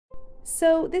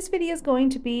So this video is going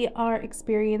to be our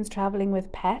experience traveling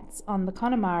with pets on the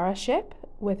Connemara ship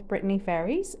with Brittany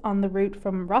Ferries on the route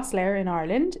from Rosslare in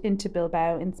Ireland into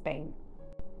Bilbao in Spain.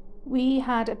 We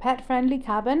had a pet-friendly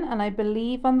cabin, and I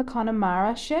believe on the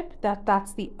Connemara ship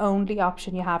that's the only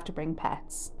option you have to bring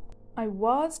pets. I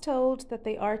was told that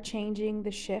they are changing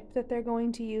the ship that they're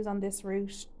going to use on this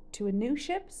route to a new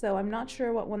ship, so I'm not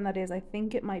sure what one that is. I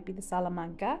think it might be the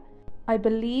Salamanca. I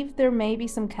believe there may be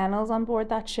some kennels on board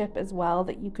that ship as well,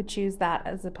 that you could choose that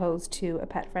as opposed to a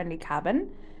pet-friendly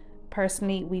cabin.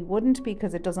 Personally, we wouldn't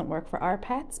because it doesn't work for our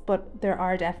pets, but there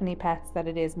are definitely pets that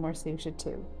it is more suited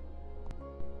to.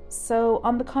 So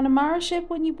on the Connemara ship,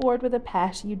 when you board with a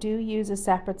pet, you do use a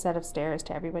separate set of stairs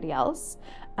to everybody else,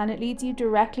 and it leads you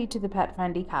directly to the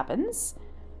pet-friendly cabins.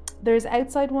 There's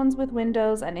outside ones with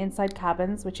windows and inside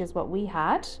cabins, which is what we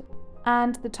had.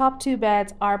 And the top two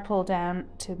beds are pulled down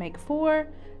to make 4,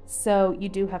 so you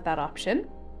do have that option.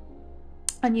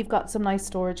 And you've got some nice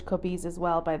storage cubbies as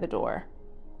well by the door.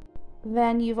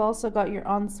 Then you've also got your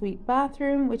ensuite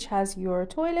bathroom, which has your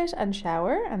toilet and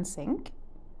shower and sink.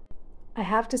 I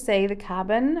have to say the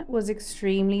cabin was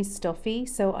extremely stuffy,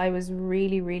 so I was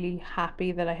really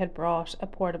happy that I had brought a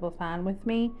portable fan with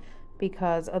me,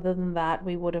 because other than that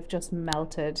we would have just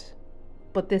melted.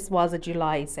 But this was a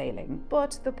July sailing.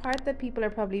 But the part that people are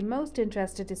probably most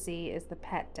interested to see is the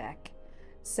pet deck.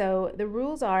 So the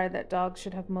rules are that dogs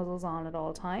should have muzzles on at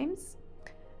all times.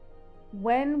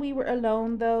 When we were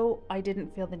alone though, I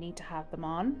didn't feel the need to have them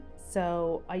on.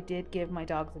 So I did give my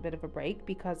dogs a bit of a break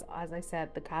because, as I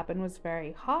said, the cabin was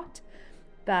very hot,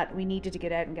 that we needed to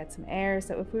get out and get some air.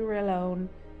 So if we were alone,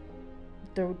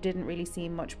 there didn't really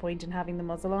seem much point in having the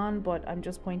muzzle on, but I'm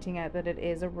just pointing out that it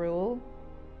is a rule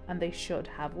and they should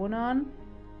have one on.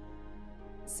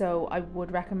 So I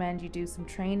would recommend you do some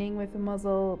training with a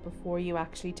muzzle before you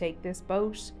actually take this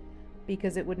boat,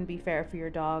 because it wouldn't be fair for your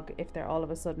dog if they're all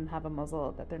of a sudden have a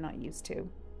muzzle that they're not used to.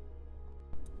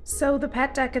 So the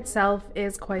pet deck itself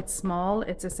is quite small.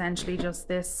 It's essentially just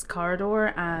this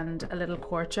corridor and a little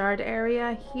courtyard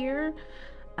area here.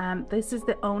 This is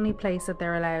the only place that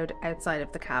they're allowed outside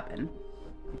of the cabin.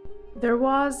 There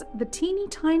was the teeny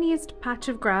tiniest patch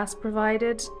of grass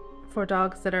provided for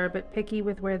dogs that are a bit picky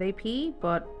with where they pee,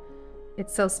 but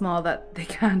it's so small that they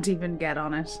can't even get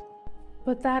on it.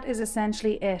 But that is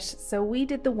essentially it. So we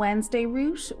did the Wednesday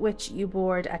route, which you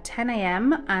board at 10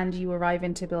 AM and you arrive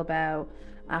into Bilbao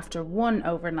after 1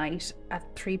 overnight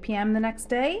at 3 PM the next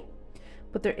day.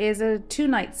 But there is a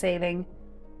 2-night sailing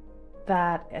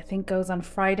that I think goes on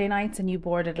Friday nights, and you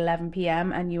board at 11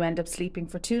 PM and you end up sleeping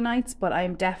for 2 nights. But I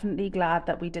am definitely glad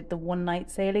that we did the 1-night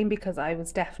sailing, because I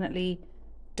was definitely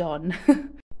done.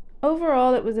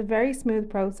 Overall, it was a very smooth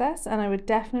process and I would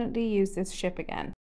definitely use this ship again.